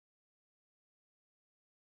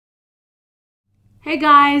Hey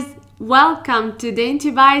guys, welcome to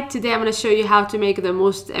Dainty Bite. Today I'm going to show you how to make the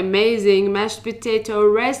most amazing mashed potato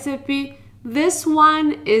recipe. This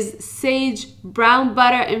one is sage brown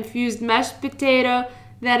butter infused mashed potato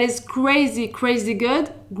that is crazy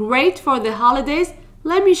good, great for the holidays.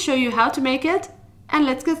 Let me show you how to make it and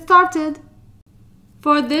let's get started.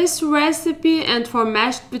 For this recipe and for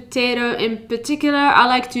mashed potato in particular, I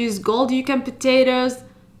like to use gold yukon potatoes.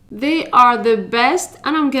 They are the best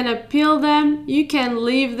and I'm gonna peel them. You can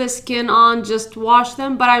leave the skin on, just wash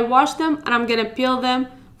them, but I wash them and I'm gonna peel them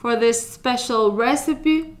for this special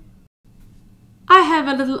recipe. I have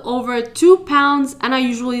a little over 2 pounds and I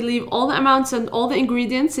usually leave all the amounts and all the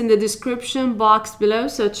ingredients in the description box below,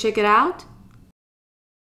 so check it out.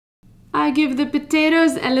 I give the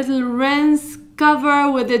potatoes a little rinse,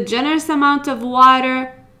 cover with a generous amount of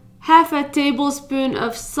water, half a tablespoon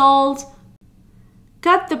of salt.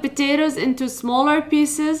 Cut the potatoes into smaller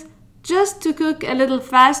pieces just to cook a little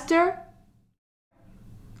faster.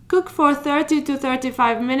 Cook for 30 to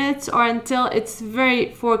 35 minutes or until it's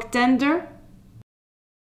very fork tender.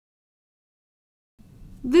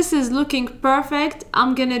 This is looking perfect.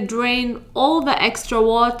 I'm gonna drain all the extra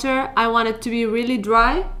water. I want it to be really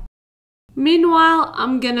dry. Meanwhile,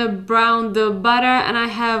 I'm gonna brown the butter and I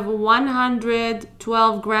have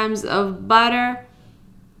 112 grams of butter.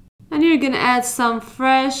 And you're gonna add some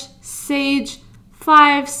fresh sage,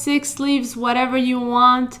 5-6 leaves, whatever you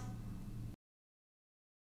want.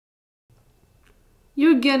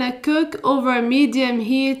 You're gonna cook over medium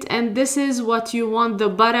heat and this is what you want the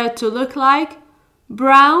butter to look like.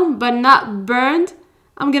 Brown but not burned.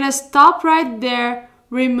 I'm gonna stop right there,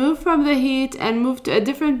 remove from the heat and move to a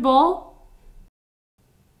different bowl.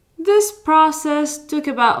 This process took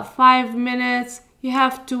about 5 minutes. You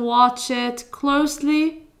have to watch it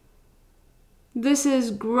closely. This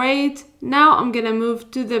is great. Now I'm gonna move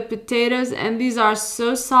to the potatoes and these are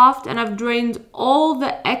so soft and I've drained all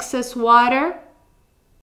the excess water.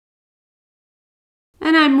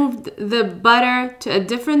 And I moved the butter to a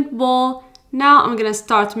different bowl. Now I'm gonna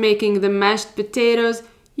start making the mashed potatoes.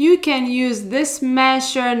 You can use this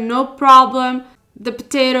masher, no problem. The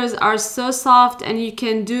potatoes are so soft and you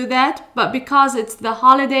can do that, but because it's the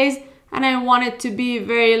holidays and I want it to be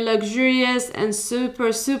very luxurious and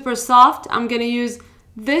super soft, I'm gonna use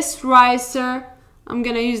this ricer. I'm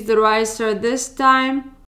gonna use the ricer this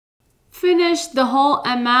time. Finish the whole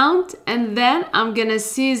amount and then I'm gonna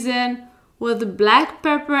season with black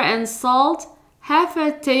pepper and salt. Half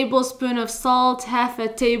a tablespoon of salt, half a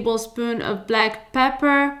tablespoon of black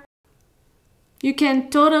pepper. You can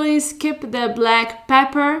totally skip the black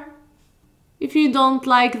pepper. If you don't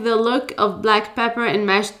like the look of black pepper in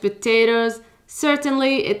mashed potatoes,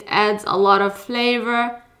 certainly it adds a lot of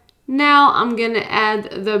flavor. Now I'm gonna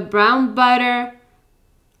add the brown butter,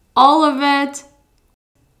 all of it,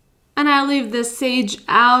 and I leave the sage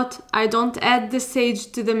out. I don't add the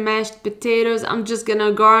sage to the mashed potatoes. I'm just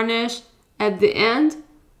gonna garnish at the end.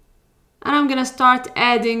 And I'm gonna start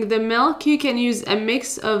adding the milk. You can use a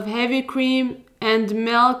mix of heavy cream and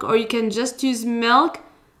milk, or you can just use milk.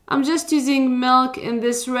 I'm just using milk in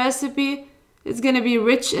this recipe. It's gonna be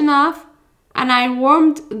rich enough. And I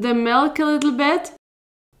warmed the milk a little bit.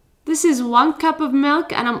 This is 1 cup of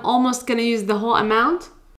milk and I'm almost gonna use the whole amount.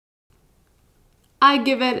 I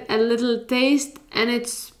give it a little taste and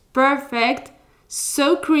it's perfect.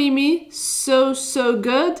 So creamy, so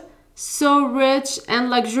good, so rich and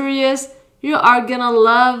luxurious. You are gonna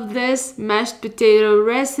love this mashed potato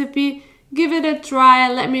recipe. Give it a try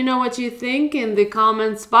and let me know what you think in the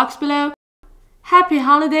comments box below. Happy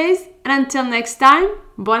holidays and until next time,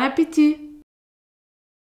 bon appétit!